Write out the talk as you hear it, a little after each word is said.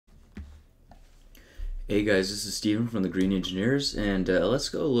Hey guys, this is Steven from the Green Engineers, and let's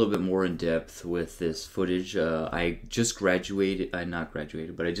go a little bit more in depth with this footage. I just graduated, not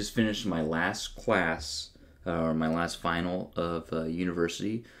graduated, but I just finished my last class, or my last final of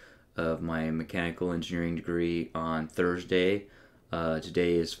university of my mechanical engineering degree on Thursday.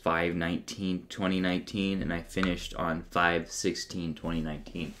 Today is 5/19/2019, and I finished on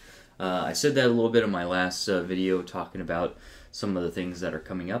 5/16/2019. I said that a little bit in my last video talking about some of the things that are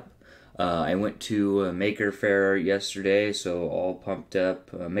coming up. I went to Maker Faire yesterday, so all pumped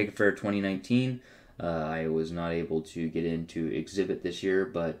up. Maker Faire 2019. I was not able to get into exhibit this year,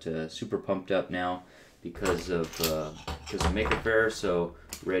 but super pumped up now because of Maker Faire. So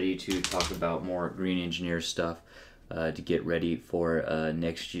ready to talk about more green engineer stuff to get ready for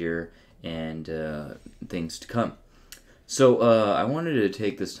next year and things to come. So I wanted to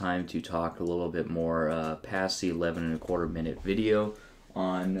take this time to talk a little bit more past the 11.25 minute video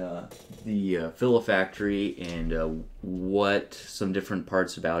on the Filafactory and what some different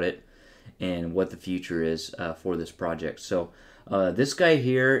parts about it and what the future is for this project. So this guy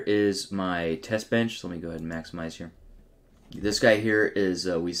here is my test bench. So let me go ahead and maximize here. This guy here is,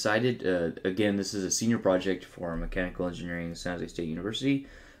 we cited, again, this is a senior project for mechanical engineering at San Jose State University.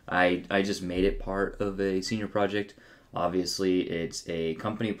 I just made it part of a senior project. Obviously, it's a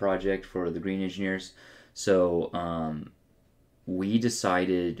company project for the Green Engineers. So we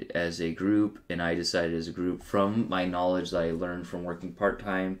decided as a group, and I decided as a group, from my knowledge that I learned from working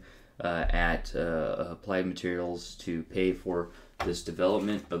part-time at Applied Materials to pay for this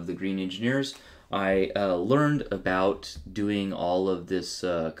development of the Green Engineers. I learned about doing all of this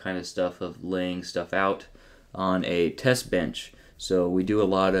kind of stuff of laying stuff out on a test bench. So we do a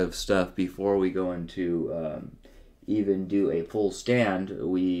lot of stuff before we go into even do a full stand.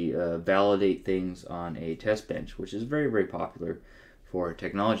 We validate things on a test bench, which is very, very popular for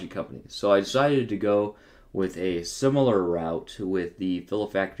technology companies. So I decided to go with a similar route with the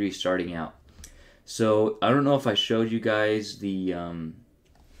Filafactory starting out. So I don't know if I showed you guys the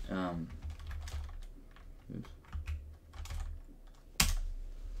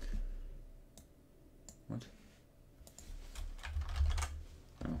what?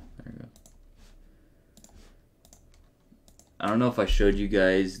 Oh, there we go. I don't know if I showed you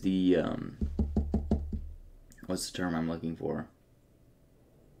guys the, what's the term I'm looking for?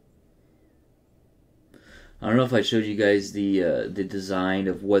 I don't know if I showed you guys the design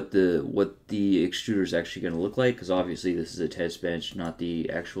of what the extruder is actually going to look like, because obviously this is a test bench, not the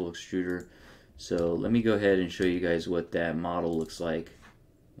actual extruder. So let me go ahead and show you guys what that model looks like.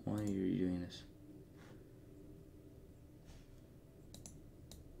 Why are you doing this?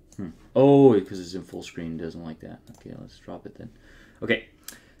 Oh, because it's in full screen, it doesn't like that. Okay, let's drop it then. Okay,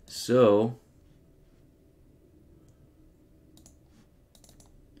 so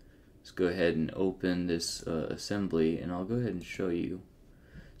let's go ahead and open this assembly, and I'll go ahead and show you.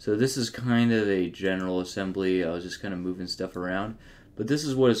 So this is kind of a general assembly. I was just kind of moving stuff around, but this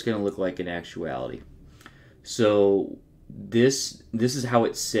is what it's going to look like in actuality. So this is how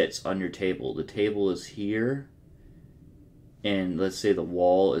it sits on your table. The table is here, and let's say the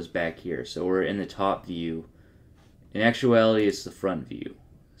wall is back here. So we're in the top view. In actuality, it's the front view.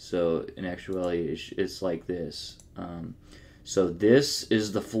 So in actuality, it's like this. So this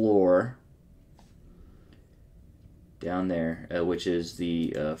is the floor down there, which is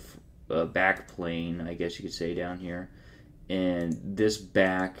the back plane, I guess you could say, down here. And this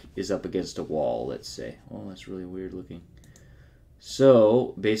back is up against a wall, let's say. Oh, that's really weird looking.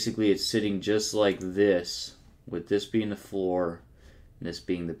 So basically it's sitting just like this, with this being the floor and this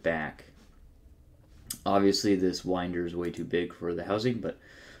being the back. Obviously this winder is way too big for the housing, but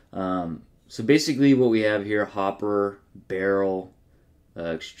so basically what we have here: hopper, barrel,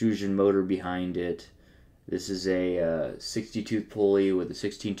 extrusion motor behind it. This is a 60-tooth pulley with a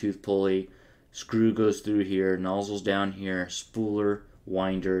 16-tooth pulley. Screw goes through here, nozzles down here, spooler,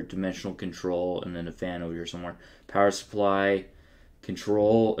 winder, dimensional control, and then a fan over here somewhere. Power supply,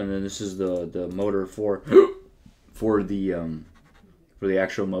 control, and then this is the motor for the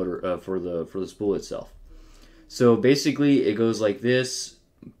actual motor for the spool itself. So basically it goes like this.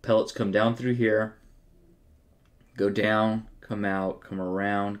 Pellets come down through here, go down, come out, come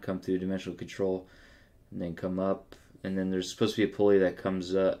around, come through dimensional control, and then come up. And then there's supposed to be a pulley that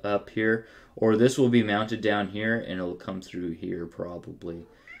comes up here, or this will be mounted down here and it'll come through here, probably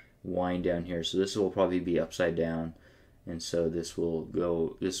wind down here. So this will probably be upside down, and so this will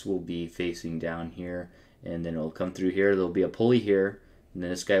be facing down here, and then it'll come through here. There'll be a pulley here, and then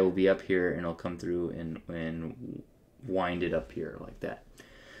this guy will be up here, and it'll come through and wind it up here like that.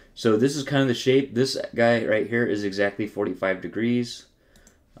 So this is kind of the shape. This guy right here is exactly 45 degrees.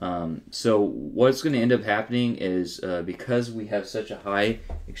 So what's going to end up happening is because we have such a high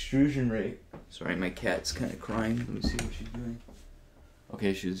extrusion rate. Sorry, my cat's kind of crying. Let me see what she's doing.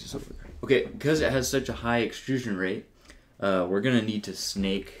 Okay, she's just over there. Okay, because it has such a high extrusion rate, we're going to need to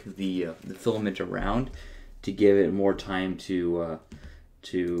snake the filament around to give it more time to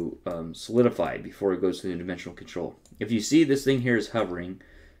solidify before it goes to the dimensional control. If you see, this thing here is hovering,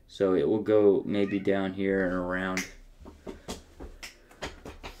 so it will go maybe down here and around.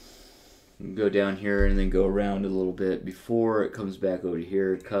 Go down here and then go around a little bit before it comes back over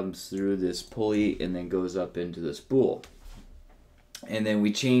here. It comes through this pulley and then goes up into the spool. And then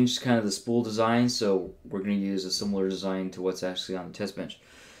we changed kind of the spool design, so we're going to use a similar design to what's actually on the test bench.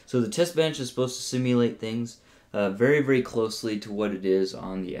 So the test bench is supposed to simulate things very, very closely to what it is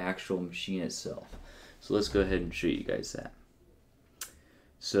on the actual machine itself. So let's go ahead and show you guys that.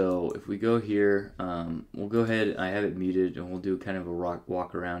 So if we go here, we'll go ahead, I have it muted, and we'll do kind of a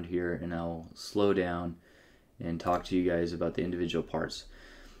walk around here, and I'll slow down and talk to you guys about the individual parts.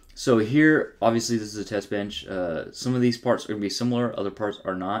 So here, obviously this is a test bench. Some of these parts are going to be similar, other parts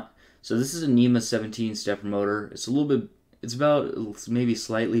are not. So this is a NEMA 17 stepper motor. It's a little bit, it's about maybe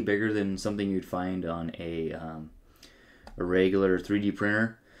slightly bigger than something you'd find on a regular 3D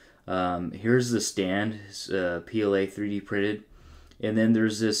printer. Here's the stand, it's, PLA 3D printed. And then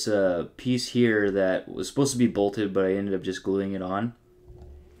there's this piece here that was supposed to be bolted, but I ended up just gluing it on.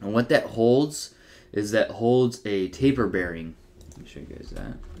 And what that holds is that holds a taper bearing. Let me show you guys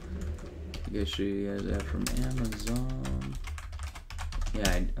that. I show you guys that from Amazon.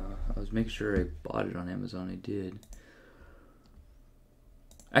 Yeah, I was making sure I bought it on Amazon. I did.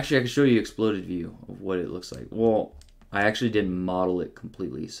 Actually, I can show you exploded view of what it looks like. Well, I actually didn't model it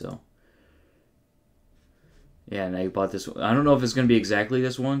completely, so. Yeah, and I bought this one. I don't know if it's going to be exactly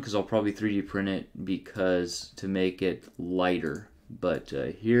this one, because I'll probably 3D print it because to make it lighter. But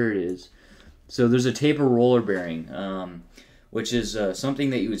here it is. So there's a taper roller bearing, which is something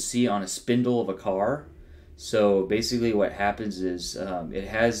that you would see on a spindle of a car. So basically what happens is it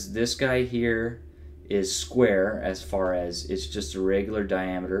has this guy here is square as far as it's just a regular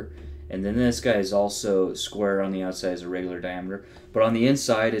diameter. And then this guy is also square on the outside as a regular diameter. But on the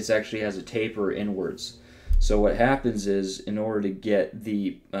inside, it actually has a taper inwards. So what happens is, in order to get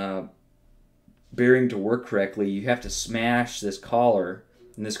the bearing to work correctly, you have to smash this collar,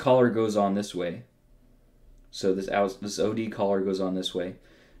 and this collar goes on this way. So this OD collar goes on this way.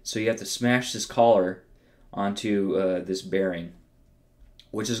 So you have to smash this collar onto this bearing,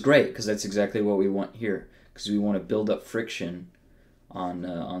 which is great because that's exactly what we want here, because we want to build up friction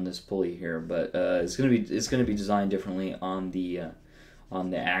on this pulley here. But it's gonna be designed differently on the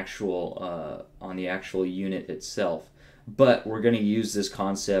actual unit itself. But we're going to use this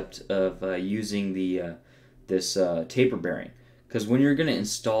concept of using this taper bearing, because when you're going to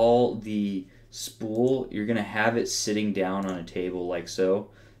install the spool, you're going to have it sitting down on a table like so.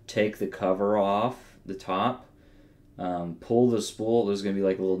 Take the cover off the top, pull the spool. There's going to be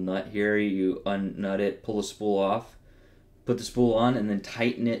like a little nut here. You unnut it, pull the spool off, put the spool on, and then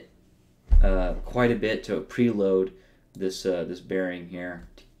tighten it quite a bit to preload this bearing here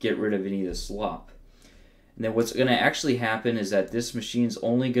to get rid of any of the slop. And then what's going to actually happen is that this machine's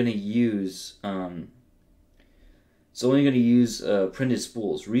only going to use printed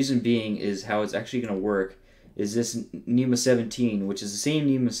spools. Reason being is how it's actually going to work is this NEMA 17, which is the same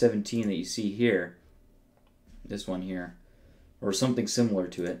NEMA 17 that you see here, this one here, or something similar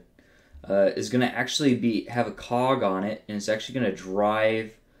to it, is going to actually have a cog on it, and it's actually going to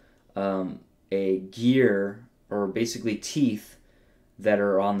drive a gear, or basically teeth, that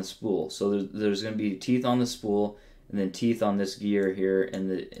are on the spool. So there's going to be teeth on the spool, and then teeth on this gear here, and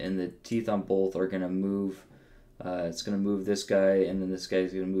the teeth on both are going to move. It's going to move this guy, and then this guy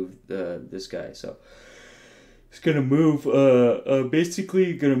is going to move this guy. So it's going to move,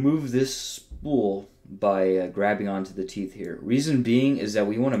 basically going to move this spool by grabbing onto the teeth here. Reason being is that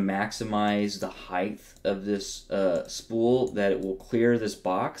we want to maximize the height of this spool, that it will clear this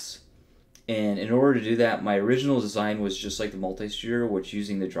box. And in order to do that, my original design was just like the multi-extruder, which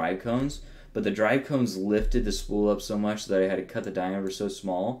using the drive cones. But the drive cones lifted the spool up so much that I had to cut the diameter so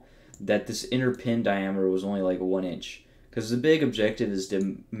small that this inner pin diameter was only like 1 inch. Because the big objective is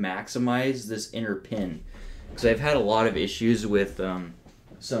to maximize this inner pin. Because I've had a lot of issues with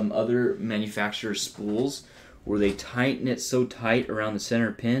some other manufacturers' spools where they tighten it so tight around the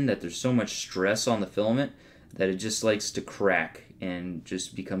center pin that there's so much stress on the filament that it just likes to crack and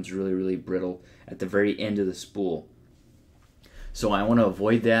just becomes really, really brittle at the very end of the spool. So I want to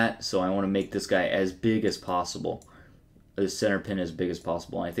avoid that, so I want to make this guy as big as possible. The center pin as big as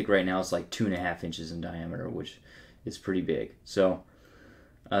possible. And I think right now it's like 2.5 inches in diameter, which is pretty big. So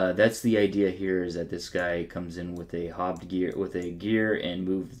That's the idea here, is that this guy comes in with a hobbed gear, and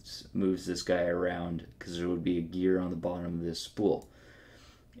moves this guy around, because there would be a gear on the bottom of this spool.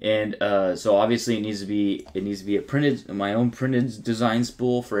 And so obviously it needs to be my own printed design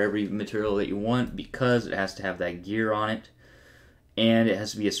spool for every material that you want, because it has to have that gear on it, and it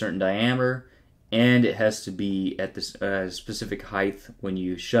has to be a certain diameter, and it has to be at this specific height when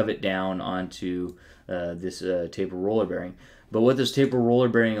you shove it down onto this taper roller bearing. But what this taper roller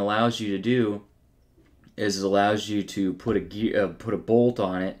bearing allows you to do is it allows you to put a bolt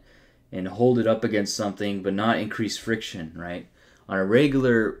on it and hold it up against something, but not increase friction, right? On a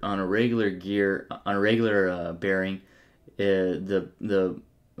regular bearing,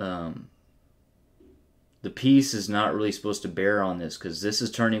 the piece is not really supposed to bear on this, because this is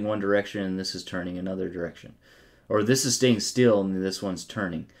turning one direction and this is turning another direction, or this is staying still and this one's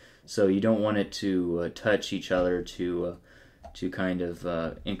turning. So you don't want it to touch each other to kind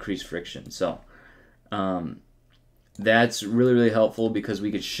of increase friction. So that's really helpful, because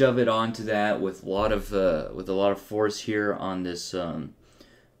we could shove it onto that with a lot of force here on this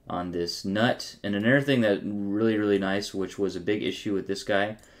nut. And another thing that really nice, which was a big issue with this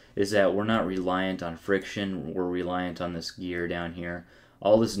guy, is that we're not reliant on friction. We're reliant on this gear down here.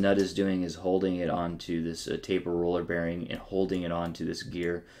 All this nut is doing is holding it onto this taper roller bearing and holding it onto this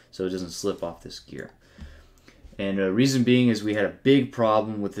gear so it doesn't slip off this gear. And the reason being is we had a big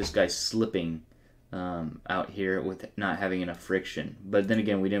problem with this guy slipping out here with not having enough friction. But then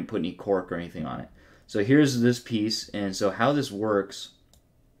again, we didn't put any cork or anything on it. So here's this piece, and so how this works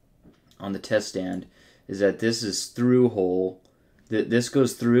on the test stand is that this is through hole. This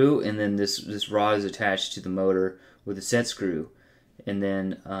goes through, and then this rod is attached to the motor with a set screw. And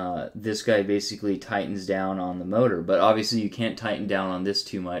then this guy basically tightens down on the motor. But obviously you can't tighten down on this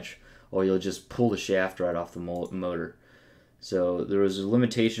too much, or you'll just pull the shaft right off the motor. So there was a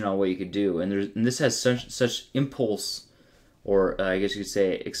limitation on what you could do. And this has such impulse, or I guess you could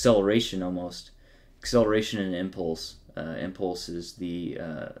say acceleration almost. Acceleration and impulse. Impulse is the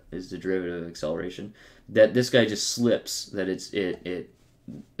derivative of acceleration. That this guy just slips. That it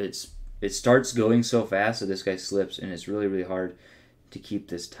starts going so fast that this guy slips, and it's really hard to keep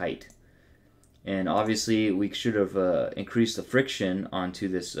this tight. And obviously we should have increased the friction onto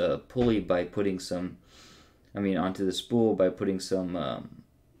this pulley by putting onto the spool by putting some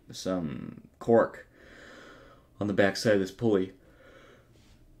cork on the back side of this pulley.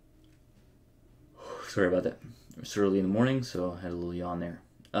 Sorry about that. It's early in the morning, so I had a little yawn there.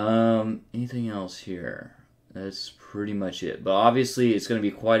 Anything else here? That's pretty much it. But obviously it's going to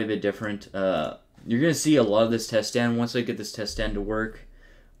be quite a bit different. You're going to see a lot of this test stand. Once I get this test stand to work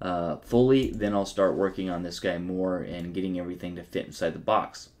fully, then I'll start working on this guy more and getting everything to fit inside the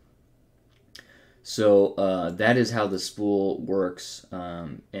box. So that is how the spool works,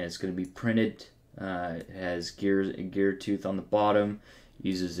 and it's going to be printed. It has a gear tooth on the bottom,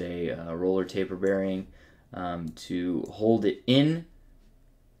 uses a roller taper bearing to hold it in,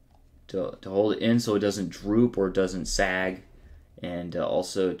 to hold it in so it doesn't droop or doesn't sag, and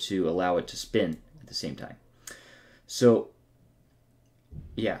also to allow it to spin at the same time. So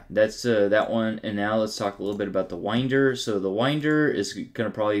yeah, that's that one. And now let's talk a little bit about the winder. So the winder is going to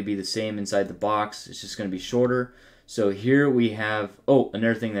probably be the same inside the box. It's just going to be shorter. So here we have,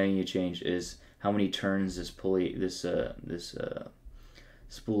 another thing that I need to change is how many turns this pulley, this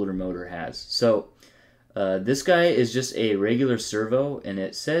spooler motor has. So this guy is just a regular servo, and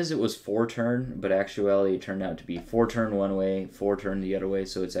it says it was 4-turn, but actually it turned out to be 4-turn one way, 4-turn the other way,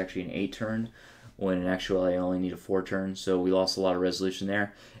 so it's actually an 8-turn, when in actuality I only need a 4-turn, so we lost a lot of resolution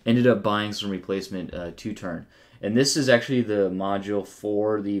there. Ended up buying some replacement 2-turn. And this is actually the module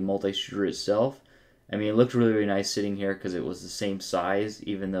for the multi-shooter itself. I mean, it looked really nice sitting here because it was the same size,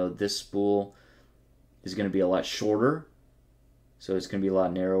 even though this spool is going to be a lot shorter. So it's going to be a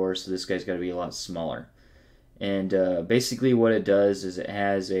lot narrower, so this guy's got to be a lot smaller. And basically what it does is it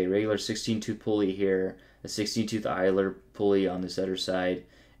has a regular 16-tooth pulley here, a 16-tooth idler pulley on this other side,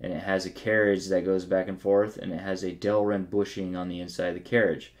 and it has a carriage that goes back and forth, and it has a Delrin bushing on the inside of the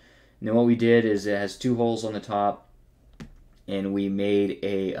carriage. And then what we did is it has 2 holes on the top, and we made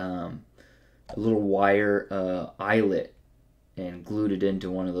a little wire eyelet and glued it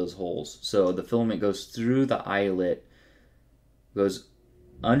into one of those holes. So the filament goes through the eyelet, goes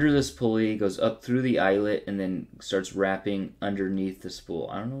under this pulley, goes up through the eyelet, and then starts wrapping underneath the spool.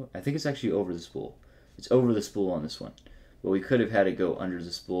 I don't know. I think it's actually over the spool. It's over the spool on this one. But we could have had it go under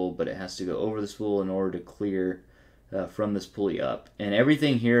the spool, but it has to go over the spool in order to clear from this pulley up. And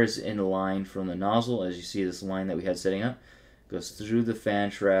everything here is in line from the nozzle. As you see, this line that we had setting up goes through the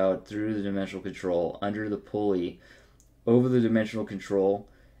fan shroud, through the dimensional control, under the pulley, over the dimensional control,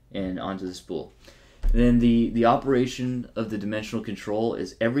 and onto the spool. And then the operation of the dimensional control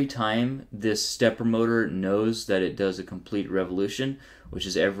is every time this stepper motor knows that it does a complete revolution, which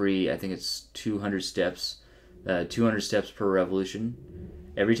is every, I think it's 200 steps, 200 steps per revolution.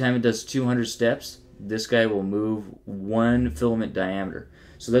 Every time it does 200 steps, this guy will move 1 filament diameter.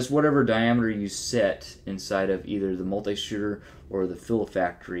 So that's whatever diameter you set inside of either the multi-shooter or the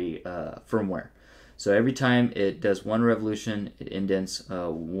Filafactory firmware. So every time it does 1 revolution, it indents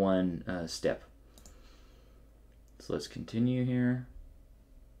 1 step. So let's continue here.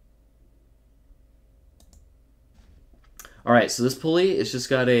 Alright, so this pulley, it's just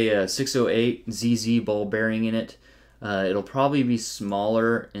got a 608 ZZ ball bearing in it. It'll probably be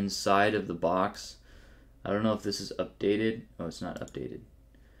smaller inside of the box. I don't know if this is updated. Oh, it's not updated.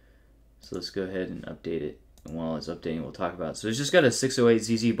 So let's go ahead and update it. And while it's updating, we'll talk about it. So it's just got a 608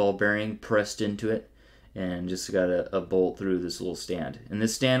 ZZ ball bearing pressed into it, and just got a bolt through this little stand. And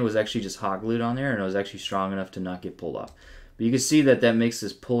this stand was actually just hot glued on there, and it was actually strong enough to not get pulled off. But you can see that that makes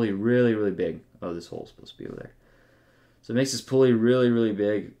this pulley really, really big. Oh, this hole's supposed to be over there. So it makes this pulley really, really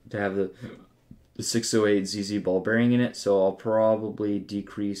big to have the 608 ZZ ball bearing in it. So I'll probably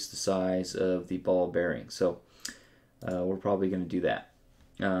decrease the size of the ball bearing. So we're probably going to do that.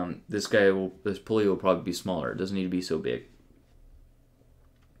 This pulley will probably be smaller. It doesn't need to be so big.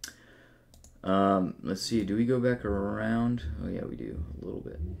 Let's see, do we go back around? Oh yeah, we do, a little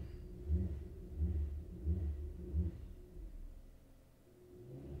bit.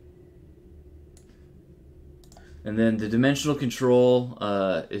 And then the dimensional control,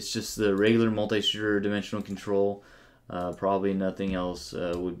 it's just the regular multi-shooter dimensional control. Probably nothing else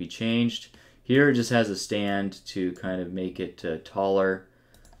would be changed. Here it just has a stand to kind of make it taller,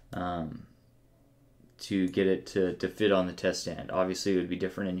 to get it to fit on the test stand. Obviously it would be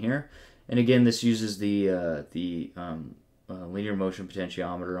different in here. And again, this uses the linear motion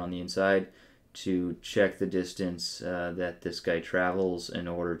potentiometer on the inside to check the distance that this guy travels in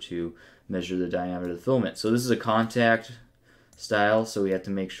order to measure the diameter of the filament. So this is a contact style, so we have to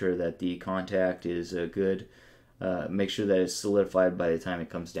make sure that the contact is good. Make sure that it's solidified by the time it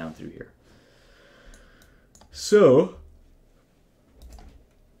comes down through here. So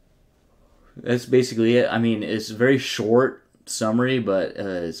that's basically it. I mean, it's a very short summary, but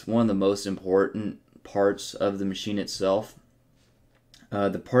it's one of the most important parts of the machine itself.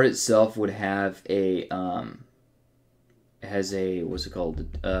 The part itself would have a has a, what's it called,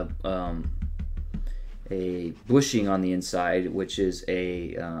 a bushing on the inside, which is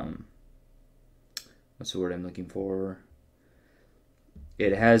a what's the word I'm looking for?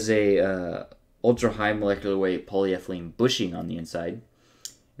 It has a ultra high molecular weight polyethylene bushing on the inside.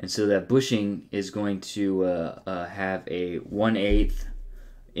 And so that bushing is going to have a 1/8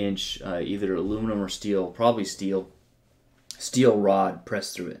 inch either aluminum or steel, probably steel rod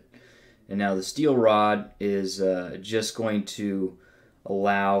pressed through it. And now the steel rod is just going to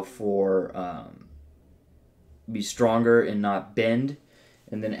allow for be stronger and not bend.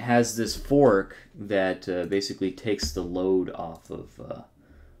 And then it has this fork that basically takes the load off of the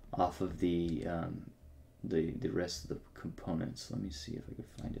rest of the components. Let me see if I can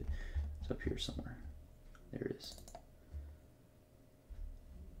find it. It's up here somewhere. There it is.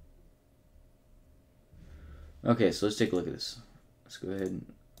 Okay, so let's take a look at this. Let's go ahead and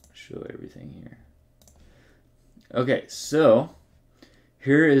show everything here. Okay, so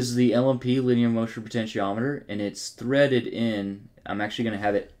here is the LMP, linear motion potentiometer, and it's threaded in. I'm actually going to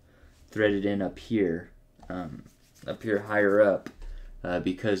have it threaded in up here higher up,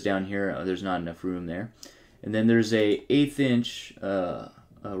 because down here there's not enough room there. And then there's a 1/8 inch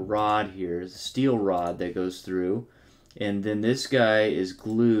rod here, it's a steel rod that goes through, and then this guy is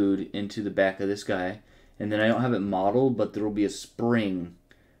glued into the back of this guy. And then I don't have it modeled, but there will be a spring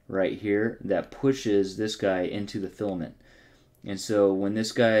right here that pushes this guy into the filament. And so when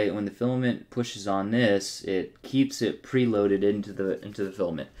the filament pushes on this, it keeps it preloaded into the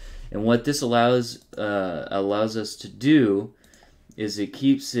filament. And what this allows us to do is it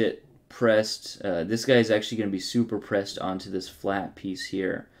keeps it pressed. This guy is actually going to be super pressed onto this flat piece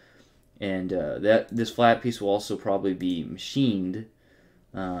here, and this flat piece will also probably be machined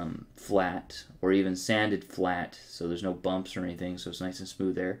flat or even sanded flat, so there's no bumps or anything, so it's nice and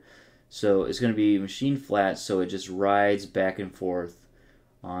smooth there. So it's going to be machined flat, so it just rides back and forth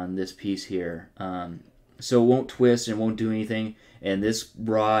on this piece here. So it won't twist and won't do anything. And this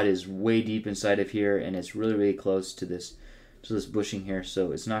rod is way deep inside of here, and it's really, really close to this bushing here,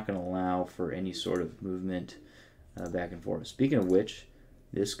 so it's not going to allow for any sort of movement back and forth. Speaking of which,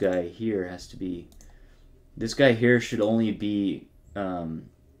 this guy here should only be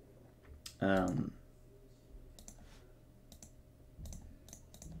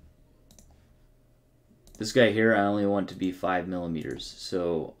This guy here, I only want to be 5 millimeters.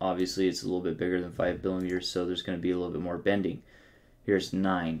 So obviously it's a little bit bigger than 5 millimeters, so there's going to be a little bit more bending. Here's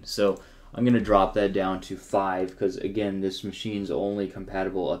 9. So I'm going to drop that down to 5 because, again, this machine's only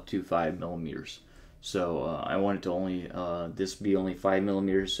compatible up to 5 millimeters. So I want it to only, this be only 5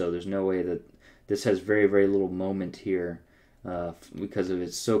 millimeters, so there's no way that this has very, very little moment here because of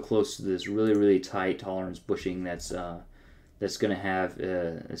it's so close to this really, really tight tolerance bushing that's going to have,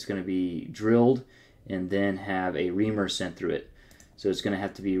 it's going to be drilled and then have a reamer sent through it. So it's going to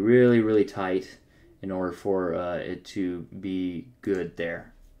have to be really, really tight in order for it to be good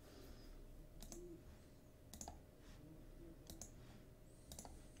there.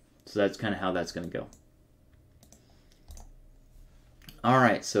 So that's kind of how that's going to go.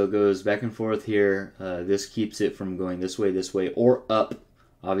 Alright, so it goes back and forth here. This keeps it from going this way, or up.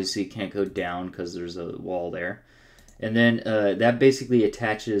 Obviously it can't go down because there's a wall there. And then that basically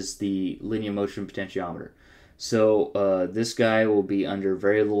attaches the linear motion potentiometer. So this guy will be under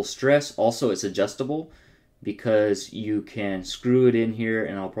very little stress. Also, it's adjustable because you can screw it in here,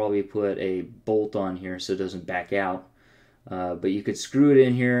 and I'll probably put a bolt on here so it doesn't back out. But you could screw it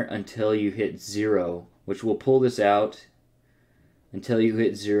in here until you hit 0, which will pull this out until you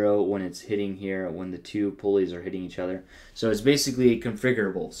hit 0 when it's hitting here, when the two pulleys are hitting each other. So it's basically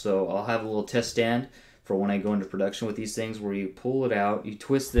configurable. So I'll have a little test stand for when I go into production with these things where you pull it out, you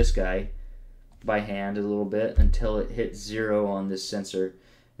twist this guy by hand a little bit until it hits 0 on this sensor,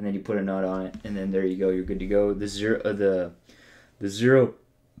 and then you put a nut on it, and then there you go, you're good to go. The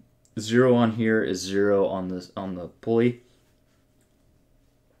zero on here is 0 on the pulley.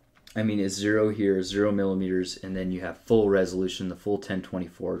 I mean, it's 0 here, 0 millimeters, and then you have full resolution, the full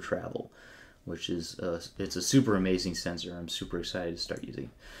 1024 travel, which is it's a super amazing sensor. I'm super excited to start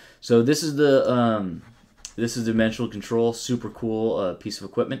using. So this is the dimensional control, super cool piece of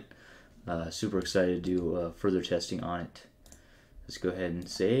equipment. Super excited to do further testing on it. Let's go ahead and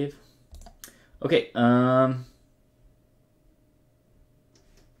save. Okay.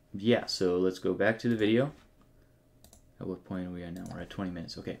 Yeah. So let's go back to the video. At what point are we at now? We're at 20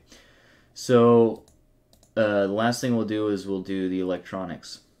 minutes. Okay. So the last thing we'll do is we'll do the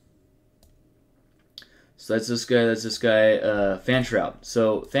electronics. So that's this guy, fan shroud.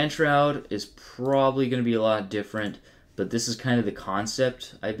 So fan shroud is probably going to be a lot different, but this is kind of the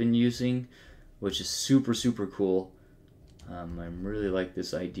concept I've been using, which is super, super cool. I really like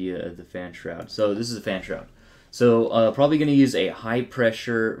this idea of the fan shroud. So this is a fan shroud. So probably going to use a high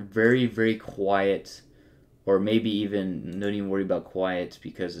pressure, very, very quiet, or maybe even, don't even worry about quiet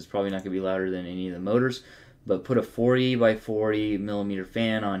because it's probably not going to be louder than any of the motors, but put a 40 by 40 millimeter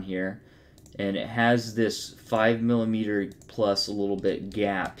fan on here, and it has this 5 millimeter plus a little bit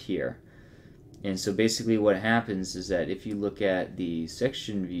gap here. And so basically what happens is that if you look at the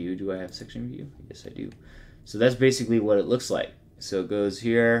section view, do I have section view? Yes, I do. So that's basically what it looks like. So it goes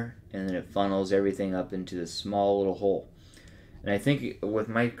here, and then it funnels everything up into this small little hole. And I think with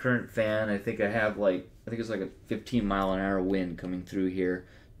my current fan, I think it's like a 15-mile-an-hour wind coming through here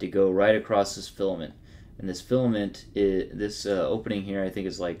to go right across this filament. And this filament, this opening here, I think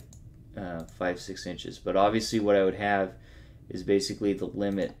is like 5-6 inches. But obviously what I would have is basically the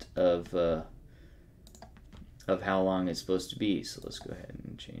limit of how long it's supposed to be. So let's go ahead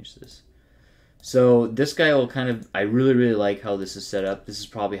and change this. So this guy will kind of, I really, really like how this is set up. This is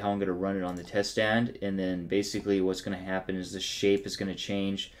probably how I'm going to run it on the test stand. And then basically what's going to happen is the shape is going to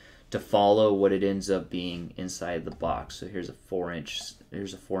change to follow what it ends up being inside the box. So here's a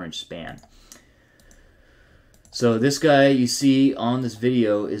 4-inch span. So this guy you see on this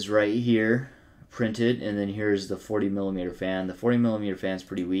video is right here printed, and then here's the 40 millimeter fan. The 40 millimeter fan is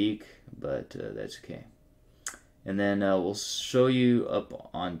pretty weak, but that's okay. And then we'll show you up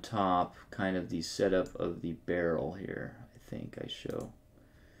on top kind of the setup of the barrel here. I think I show.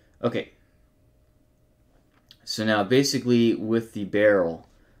 Okay. So now basically with the barrel,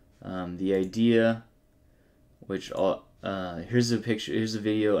 the idea, which here's a picture, here's a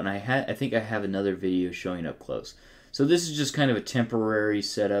video, and I think I have another video showing up close. So this is just kind of a temporary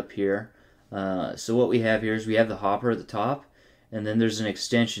setup here. So what we have here is we have the hopper at the top, and then there's an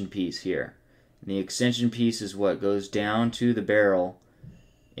extension piece here. And the extension piece is what goes down to the barrel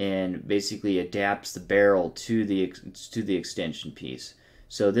and basically adapts the barrel to the extension piece.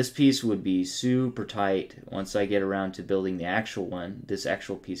 So this piece would be super tight once I get around to building the actual one, this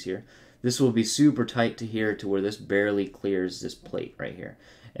actual piece here. This will be super tight to here to where this barely clears this plate right here.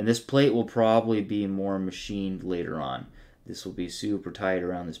 And this plate will probably be more machined later on. This will be super tight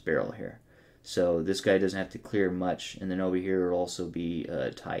around this barrel here. So this guy doesn't have to clear much, and then over here will also be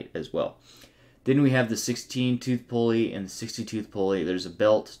tight as well. Then we have the 16 tooth pulley and the 60 tooth pulley. There's a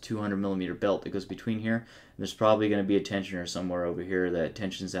belt, 200 millimeter belt that goes between here. And there's probably going to be a tensioner somewhere over here that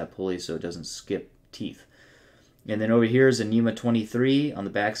tensions that pulley so it doesn't skip teeth. And then over here is a NEMA 23 on the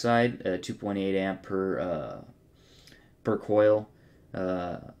backside, 2.8 amp per coil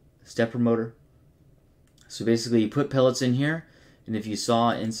stepper motor. So basically you put pellets in here, and if you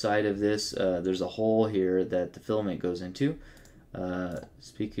saw inside of this, there's a hole here that the filament goes into.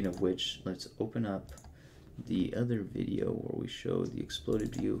 Speaking of which, let's open up the other video where we show the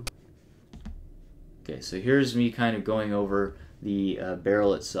exploded view. Okay, so here's me kind of going over the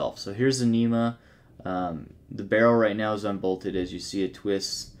barrel itself. So here's the NEMA. The barrel right now is unbolted, as you see it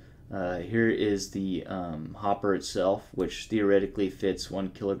twists. Here is the hopper itself, which theoretically fits 1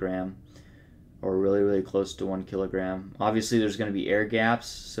 kilogram, or really close to 1 kilogram. Obviously there's going to be air gaps,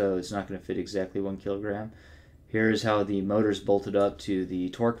 so it's not going to fit exactly 1 kilogram. Here's how the motor's bolted up to the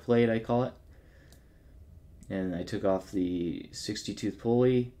torque plate, I call it. And I took off the 60 tooth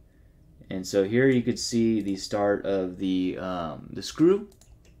pulley. And so here you could see the start of the screw.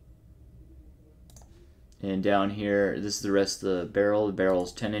 And down here, this is the rest of the barrel. The barrel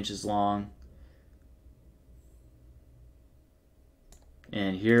is 10 inches long.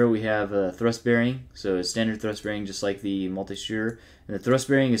 And here we have a thrust bearing, so a standard thrust bearing just like the multi-shooter. And the thrust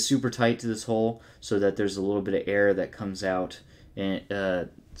bearing is super tight to this hole so that there's a little bit of air that comes out. And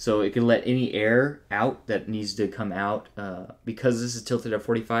so it can let any air out that needs to come out. Because this is tilted at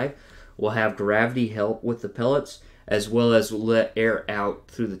 45, we'll have gravity help with the pellets, as well as we'll let air out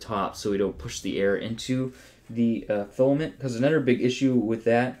through the top so we don't push the air into the filament. Because another big issue with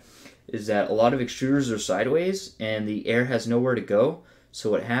that is that a lot of extruders are sideways and the air has nowhere to go.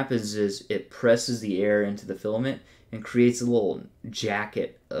 So what happens is it presses the air into the filament and creates a little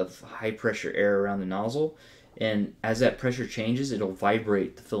jacket of high pressure air around the nozzle. And as that pressure changes, it'll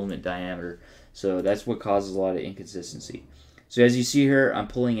vibrate the filament diameter. So that's what causes a lot of inconsistency. So as you see here, I'm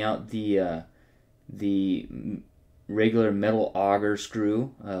pulling out the regular metal auger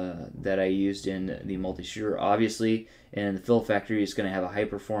screw that I used in the multi-shooter. Obviously, in the Filafactory, it's going to have a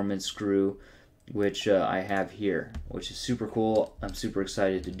high-performance screw, which I have here, which is super cool. I'm super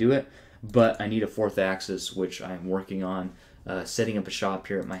excited to do it, but I need a 4th axis, which I'm working on setting up a shop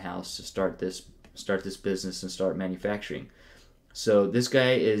here at my house to start this business and start manufacturing. So this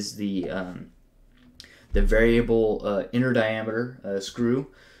guy is the variable inner diameter screw.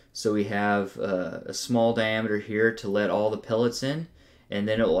 So we have a small diameter here to let all the pellets in, and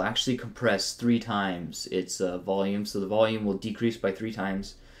then it will actually compress 3 times its volume. So the volume will decrease by 3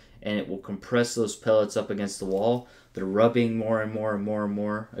 times, and it will compress those pellets up against the wall. They're rubbing more and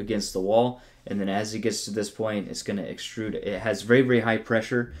more against the wall, and then as it gets to this point, it's going to extrude. It has very high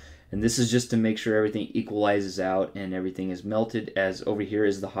pressure, and this is just to make sure everything equalizes out and everything is melted, as over here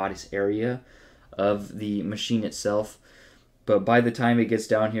is the hottest area of the machine itself. But by the time it gets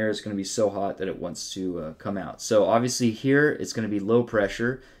down here, it's going to be so hot that it wants to come out. So obviously here, it's going to be low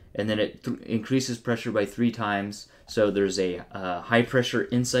pressure, and then it increases pressure by 3 times. So there's a high pressure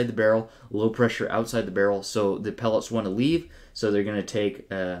inside the barrel, low pressure outside the barrel. So the pellets want to leave, so they're going to take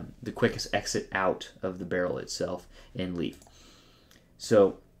the quickest exit out of the barrel itself and leave.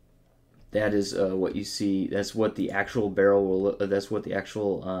 So that is what you see. That's what the actual barrel will look. That's what the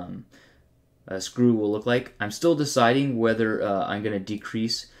actual screw will look like. I'm still deciding whether I'm going to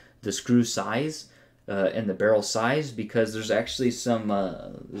decrease the screw size and the barrel size, because there's actually some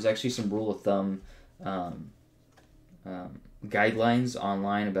rule of thumb guidelines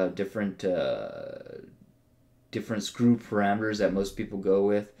online about different screw parameters that most people go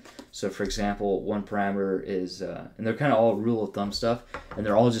with. So for example, one parameter is and they're kind of all rule of thumb stuff, and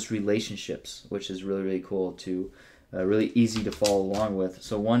they're all just relationships, which is really cool to really easy to follow along with.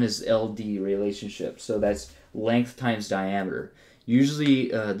 So one is LD relationship, so that's length times diameter. Usually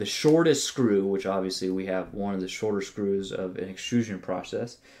the shortest screw, which obviously we have one of the shorter screws of an extrusion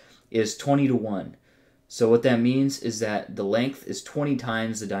process, is 20:1. So what that means is that the length is 20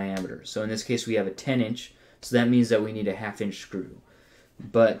 times the diameter. So in this case we have a 10-inch, so that means that we need a 1/2-inch screw.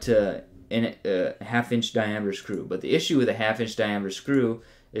 But in a 1/2-inch diameter screw. But the issue with a 1/2-inch diameter screw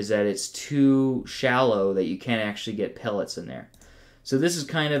is that it's too shallow that you can't actually get pellets in there. So this is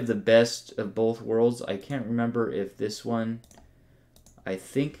kind of the best of both worlds. I can't remember if this one, I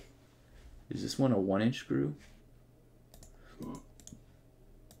think, is this one a 1-inch screw?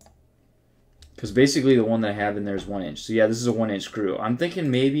 Because basically the one that I have in there is 1 inch. So yeah, this is a 1-inch screw. I'm thinking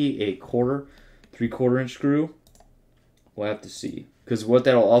maybe a 3/4-inch screw. We'll have to see. Because what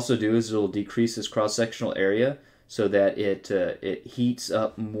that'll also do is it'll decrease this cross-sectional area so that it heats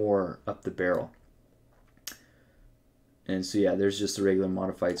up more up the barrel. And so yeah, there's just a regular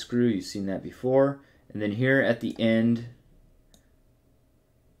modified screw. You've seen that before. And then here at the end,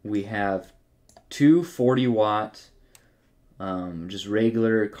 we have two 40-watt just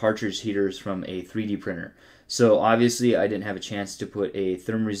regular cartridge heaters from a 3D printer. So obviously I didn't have a chance to put a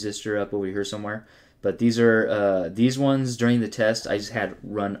therm resistor up over here somewhere, but these are these ones during the test I just had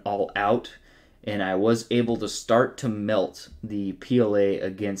run all out, and I was able to start to melt the PLA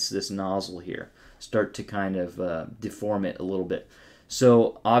against this nozzle here, start to kind of deform it a little bit.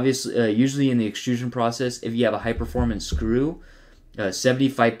 So obviously, usually in the extrusion process, if you have a high performance screw,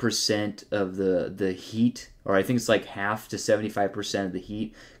 75% of the heat, or I think it's like half to 75% of the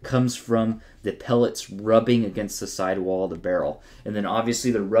heat, comes from the pellets rubbing against the side wall of the barrel, and then obviously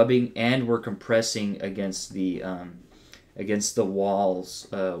the rubbing, and we're compressing against the walls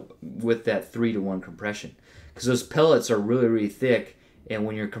with that 3-to-1 compression, because those pellets are really thick, and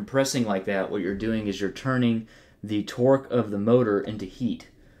when you're compressing like that, what you're doing is you're turning the torque of the motor into heat,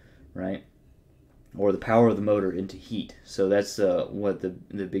 right? Or the power of the motor into heat. So that's what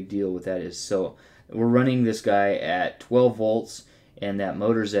the big deal with that is. So we're running this guy at 12 volts, and that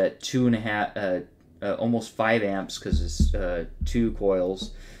motor's at 2.5, almost 5 amps, because it's 2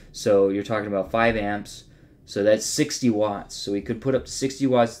 coils. So you're talking about 5 amps. So that's 60 watts. So we could put up to 60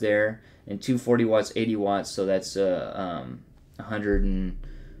 watts there, and 240 watts, 80 watts. So that's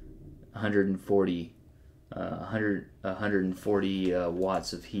 140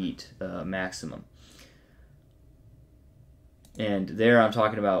 watts of heat maximum. And there I'm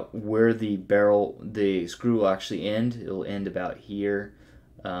talking about where the screw will actually end. It'll end about here,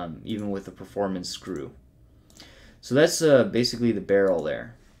 even with the performance screw. So that's basically the barrel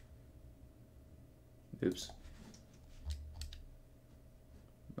there. Oops.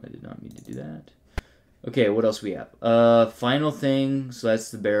 I did not mean to do that. Okay, what else we have? Final thing, so that's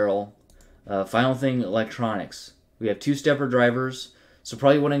the barrel. Final thing, electronics. We have 2 stepper drivers. So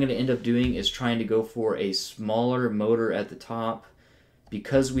probably what I'm going to end up doing is trying to go for a smaller motor at the top,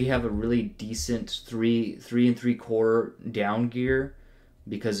 because we have a really decent 3 3/4 down gear,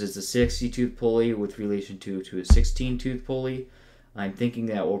 because it's a 60-tooth pulley with relation to a 16-tooth pulley. I'm thinking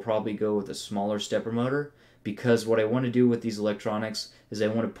that we'll probably go with a smaller stepper motor, because what I want to do with these electronics is I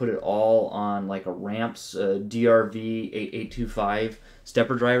want to put it all on like a Ramps DRV 8825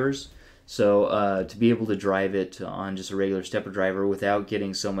 stepper drivers. So to be able to drive it on just a regular stepper driver without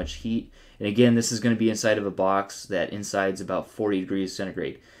getting so much heat. And again, this is going to be inside of a box that inside's about 40 degrees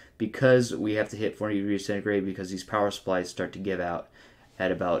centigrade. Because we have to hit 40 degrees centigrade, because these power supplies start to give out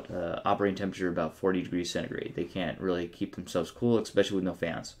at about operating temperature about 40 degrees centigrade. They can't really keep themselves cool, especially with no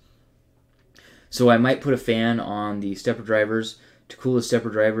fans. So I might put a fan on the stepper drivers to cool the stepper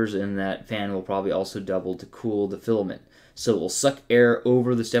drivers, and that fan will probably also double to cool the filament. So it will suck air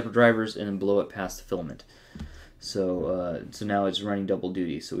over the stepper drivers and then blow it past the filament. So so now it's running double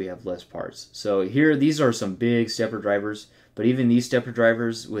duty, so we have less parts. So here, these are some big stepper drivers, but even these stepper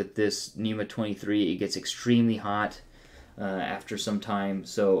drivers with this NEMA 23, it gets extremely hot after some time.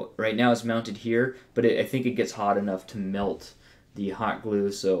 So right now it's mounted here, but I think it gets hot enough to melt the hot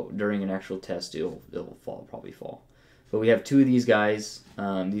glue, so during an actual test it'll probably fall. But we have 2 of these guys.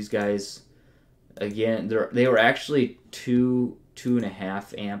 These guys, again, they were actually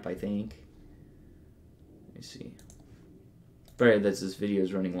 2.5 amp, I think. Let me see. Sorry that this video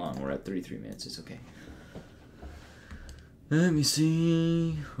is running long. We're at 33 minutes. It's okay. Let me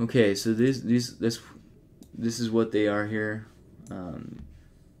see. Okay, so this is what they are here. Let's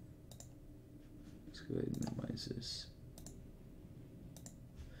go ahead and minimize this.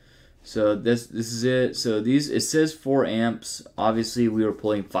 So this is it. So it says 4 amps. Obviously we were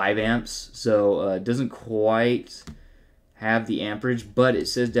pulling 5 amps, so it doesn't quite have the amperage, but it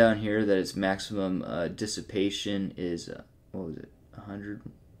says down here that its maximum dissipation is what was it, 100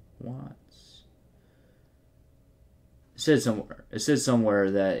 watts. It said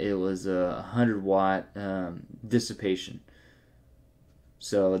somewhere that it was a 100-watt dissipation.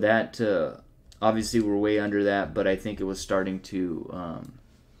 So that obviously we're way under that, but I think it was starting to.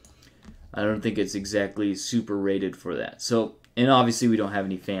 I don't think it's exactly super rated for that. So, and obviously we don't have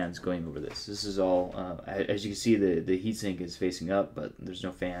any fans going over this. This is all, as you can see, the heatsink is facing up, but there's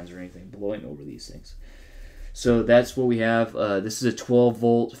no fans or anything blowing over these things. So that's what we have. This is a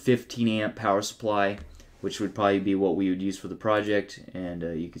 12-volt, 15-amp power supply, which would probably be what we would use for the project. And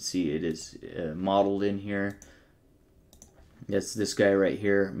you can see it is modeled in here. That's this guy right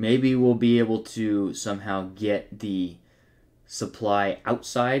here. Maybe we'll be able to somehow get the supply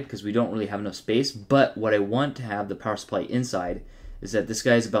outside, because we don't really have enough space. But what I want to have the power supply inside is that this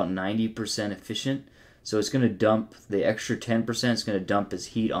guy is about 90% efficient, so it's going to dump the extra 10%. It's going to dump its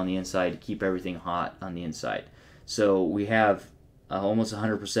heat on the inside to keep everything hot on the inside. So we have almost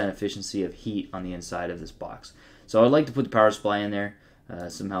 100% efficiency of heat on the inside of this box. So I'd like to put the power supply in there,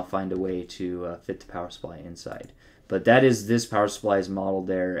 somehow find a way to fit the power supply inside. But that is, this power supply is modeled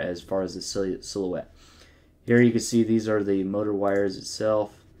there as far as the silhouette. Here you can see these are the motor wires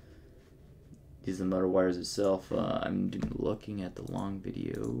itself. These are the motor wires itself. I'm looking at the long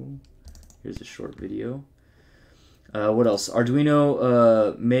video. Here's a short video. What else?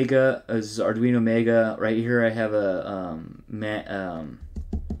 Arduino Mega. This is Arduino Mega. Right here I have a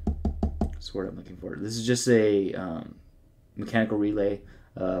what's the word I'm looking for? This is just a mechanical relay.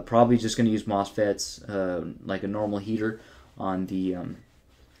 Probably just going to use MOSFETs, like a normal heater on the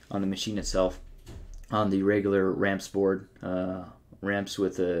machine itself, on the regular ramps board, ramps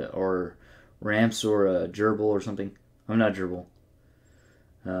with ramps or a gerbil or something. I'm not gerbil.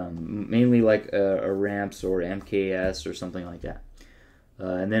 Mainly like a ramps or MKS or something like that.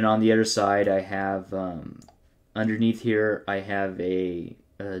 And then on the other side, I have underneath here I have a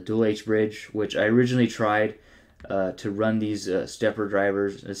dual H bridge, which I originally tried to run these stepper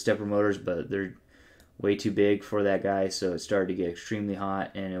motors, but they're way too big for that guy, so it started to get extremely hot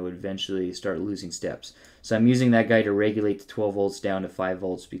and it would eventually start losing steps. So I'm using that guy to regulate the 12 volts down to 5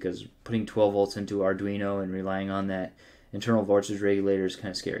 volts, because putting 12 volts into Arduino and relying on that internal voltage regulator is kind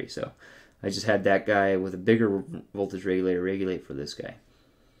of scary. So I just had that guy with a bigger voltage regulator regulate for this guy.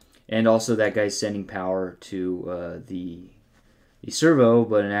 And also that guy's sending power to the servo,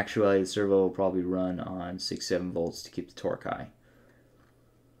 but in actuality the servo will probably run on 6-7 volts to keep the torque high.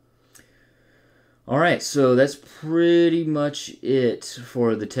 Alright, so that's pretty much it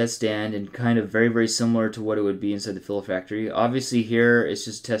for the test stand, and kind of very, very similar to what it would be inside the Filafactory. Obviously here it's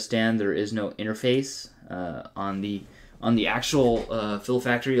just a test stand. There is no interface. On the actual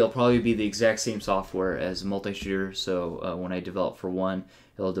Filafactory, it'll probably be the exact same software as a multi-shooter, so when I develop for one,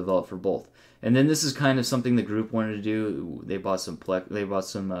 it'll develop for both. And then this is kind of something the group wanted to do. They bought some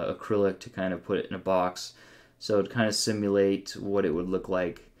acrylic to kind of put it in a box, so to kind of simulate what it would look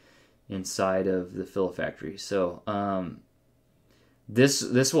like inside of the Filafactory. So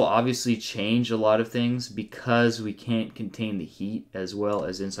this will obviously change a lot of things because we can't contain the heat as well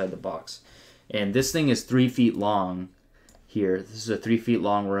as inside the box. And this thing is 3 feet long here. This is a 3 feet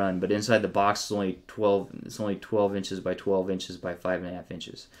long run, but inside the box is only 12 inches by 12 inches by 5.5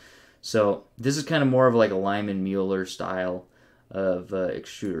 inches. So this is kind of more of like a Lyman Mueller style of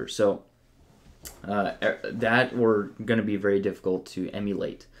extruder. So that we're going to be very difficult to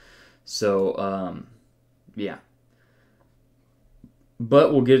emulate. So yeah,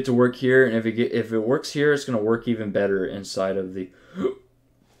 but we'll get it to work here, and if it works here, it's going to work even better inside of the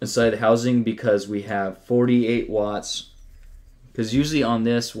housing, because we have 48 watts. Because usually on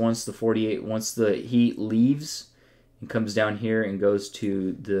this, once the heat leaves and comes down here and goes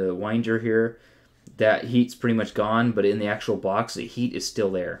to the winder here, that heat's pretty much gone. But in the actual box, the heat is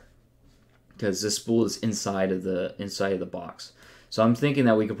still there because this spool is inside of the box. So I'm thinking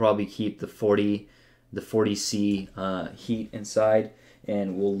that we could probably keep the 40C heat inside,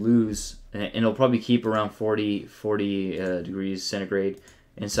 and we'll lose, and it'll probably keep around 40 degrees centigrade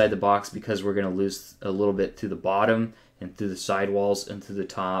inside the box, because we're going to lose a little bit through the bottom and through the sidewalls and through the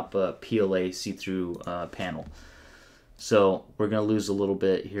top PLA see-through panel. So we're going to lose a little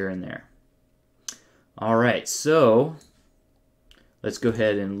bit here and there. Alright, so let's go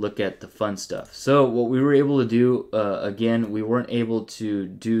ahead and look at the fun stuff. So what we were able to do, again, we weren't able to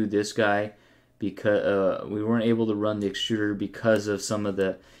do this guy because we weren't able to run the extruder because of some of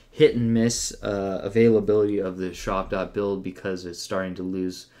the hit and miss availability of the shop.build, because it's starting to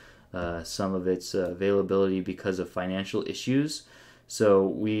lose some of its availability because of financial issues.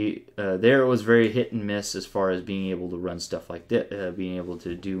 So there it was very hit and miss as far as being able to run stuff like that, being able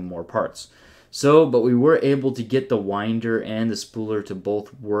to do more parts. So, but we were able to get the winder and the spooler to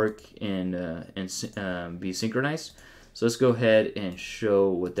both work and be synchronized. So let's go ahead and show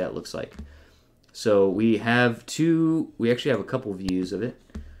what that looks like. So we actually have a couple views of it.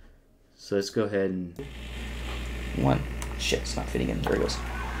 So let's go ahead and shit, it's not fitting in. There it goes.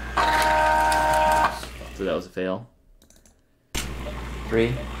 So that was a fail.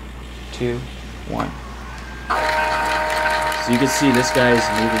 3, 2, 1. So you can see this guy's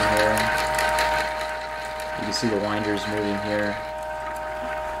moving here. You can see the winders moving here.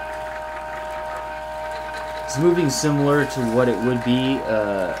 It's moving similar to what it would be.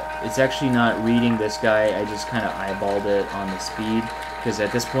 It's actually not reading this guy. I just kind of eyeballed it on the speed, because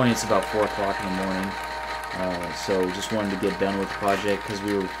at this point it's about 4 o'clock in the morning. So we just wanted to get done with the project because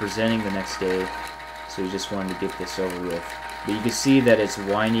we were presenting the next day. So we just wanted to get this over with. But you can see that it's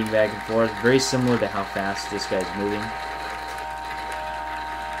winding back and forth, very similar to how fast this guy's moving.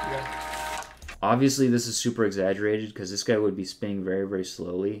 Obviously, this is super exaggerated because this guy would be spinning very, very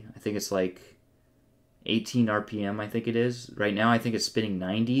slowly. I think it's like 18 RPM, I think it is. Right now, I think it's spinning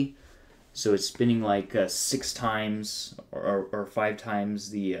 90. So it's spinning like 6 times or 5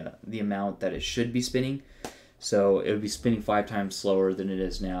 times the amount that it should be spinning. So it would be spinning 5 times slower than it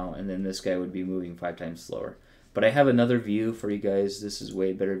is now, and then this guy would be moving 5 times slower. But I have another view for you guys. This is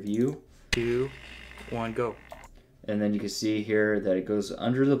way better view. 2, 1, go. And then you can see here that it goes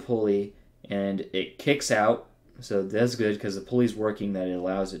under the pulley and it kicks out. So that's good because the pulley's working, that it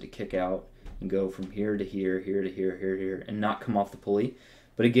allows it to kick out and go from here to here, here to here, here to here, and not come off the pulley.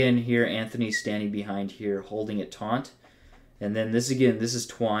 But again, here Anthony's standing behind here holding it taut. And then this again, this is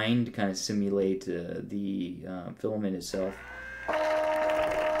twine to kind of simulate the filament itself.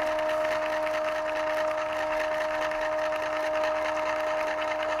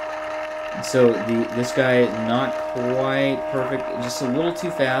 So this guy not quite perfect, just a little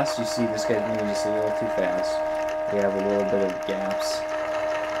too fast. You see this guy's moving just a little too fast. We have a little bit of gaps.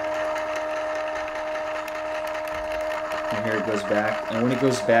 And here it goes back. And when it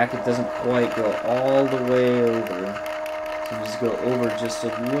goes back, it doesn't quite go all the way over. So you just go over just a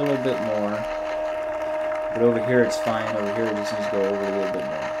little bit more. But over here it's fine. Over here it just needs to go over a little bit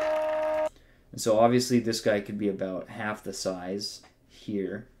more. And so obviously this guy could be about half the size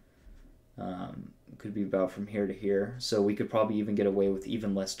here. Could be about from here to here. So we could probably even get away with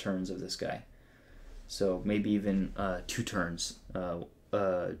even less turns of this guy. So maybe even 2 turns. 2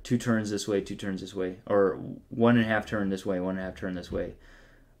 turns this way, 2 turns this way. Or 1.5 turn this way, 1.5 turn this way.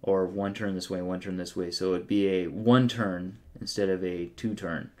 Or 1 turn this way, 1 turn this way. So it'd be a 1 turn instead of a 2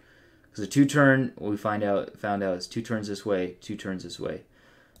 turn. Because a 2 turn, we found out is 2 turns this way, 2 turns this way.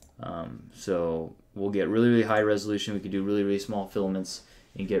 So we'll get really, really high resolution. We could do really, really small filaments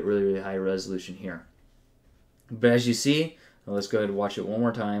and get really, really high resolution here. But as you see, let's go ahead and watch it one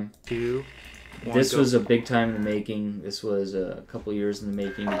more time. 2, 1, this go. was a big time in the making. This was a couple years in the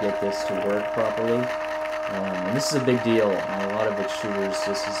making to get this to work properly. And this is a big deal. On a lot of extruders,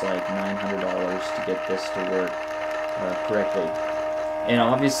 this is like $900 to get this to work correctly. And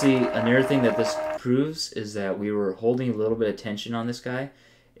obviously, another thing that this proves is that we were holding a little bit of tension on this guy.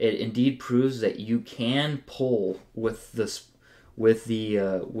 It indeed proves that you can pull with the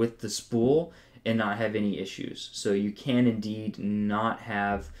spool and not have any issues. So you can indeed not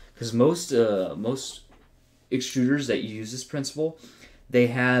have, because most extruders that use this principle, they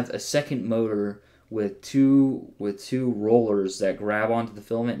have a second motor with two rollers that grab onto the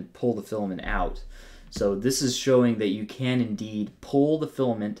filament and pull the filament out. So this is showing that you can indeed pull the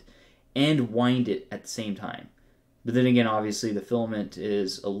filament and wind it at the same time. But then again, obviously the filament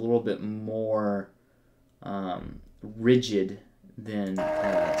is a little bit more rigid than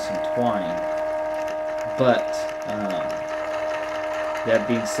some twine. But that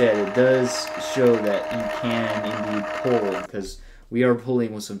being said, it does show that you can indeed pull, because we are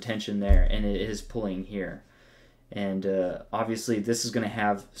pulling with some tension there, and it is pulling here. And obviously this is going to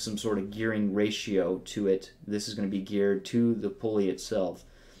have some sort of gearing ratio to it. This is going to be geared to the pulley itself.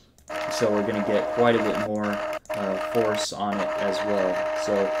 So we're going to get quite a bit more force on it as well.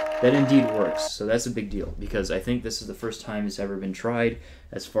 So that indeed works. So that's a big deal, because I think this is the first time it's ever been tried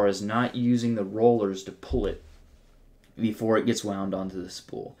as far as not using the rollers to pull it before it gets wound onto the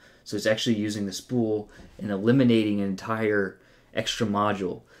spool. So it's actually using the spool and eliminating an entire extra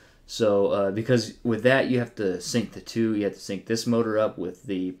module. So because with that you have to sync the two. You have to sync this motor up with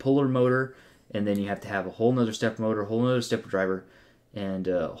the puller motor, and then you have to have a whole nother step motor, whole nother stepper driver, and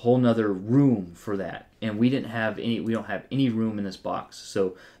a whole nother room for that. And we don't have any room in this box.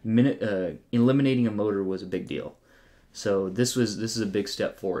 So eliminating a motor was a big deal. So this is a big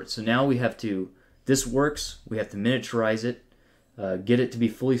step forward. So now we have to, this works, we have to miniaturize it, get it to be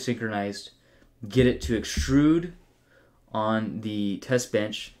fully synchronized, get it to extrude on the test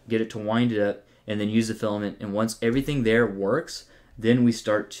bench, get it to wind it up, and then use the filament. And once everything there works, then we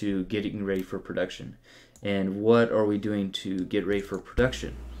start to getting ready for production. And what are we doing to get ready for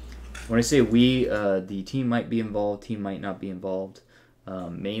production? When I say we, the team might be involved, team might not be involved.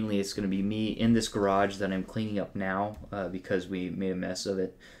 Mainly it's going to be me in this garage that I'm cleaning up now because we made a mess of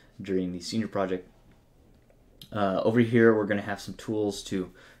it during the senior project. Over here we're going to have some tools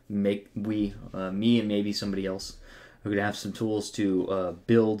to make, me and maybe somebody else, we're going to have some tools to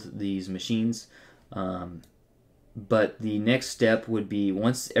build these machines. But the next step would be,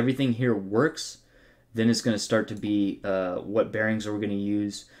 once everything here works, then it's going to start to be what bearings are we going to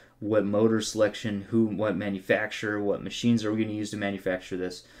use, what motor selection, what manufacturer, what machines are we going to use to manufacture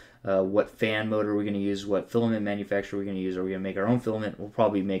this, what fan motor are we going to use, what filament manufacturer are we going to use. Are we going to make our own filament? We'll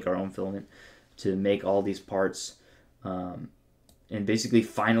probably make our own filament to make all these parts. and basically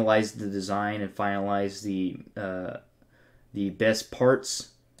finalize the design and finalize the best parts,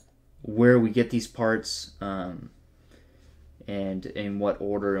 where we get these parts, and in what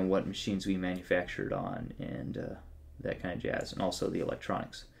order and what machines we manufactured on, and that kind of jazz, and also the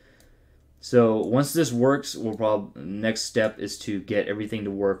electronics. So once this works, next step is to get everything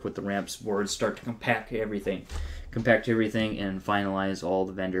to work with the ramps board, start to compact everything, and finalize all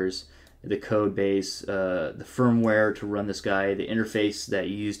the vendors, the code base, the firmware to run this guy, the interface that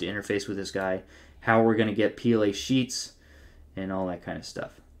you use to interface with this guy, how we're going to get PLA sheets, and all that kind of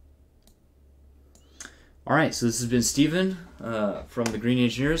stuff. Alright, so this has been Steven from the Green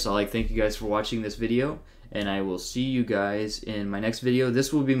Engineers. I'd like to thank you guys for watching this video, and I will see you guys in my next video.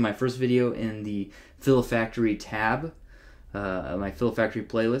 This will be my first video in the Filafactory tab, my Filafactory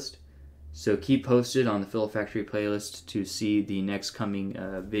playlist. So keep posted on the Filafactory playlist to see the next coming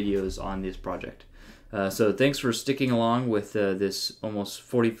videos on this project. So thanks for sticking along with this almost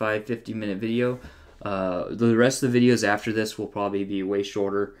 45-50 minute video. The rest of the videos after this will probably be way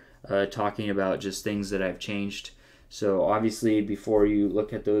shorter, talking about just things that I've changed. So obviously, before you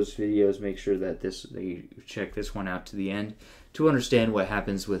look at those videos, make sure that you check this one out to the end to understand what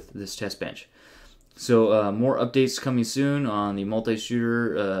happens with this test bench. So more updates coming soon on the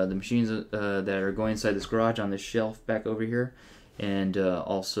multi-shooter, the machines that are going inside this garage on this shelf back over here, and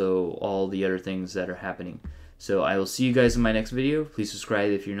also all the other things that are happening. So I will see you guys in my next video. Please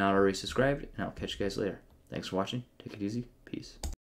subscribe if you're not already subscribed, and I'll catch you guys later. Thanks for watching. Take it easy. Peace.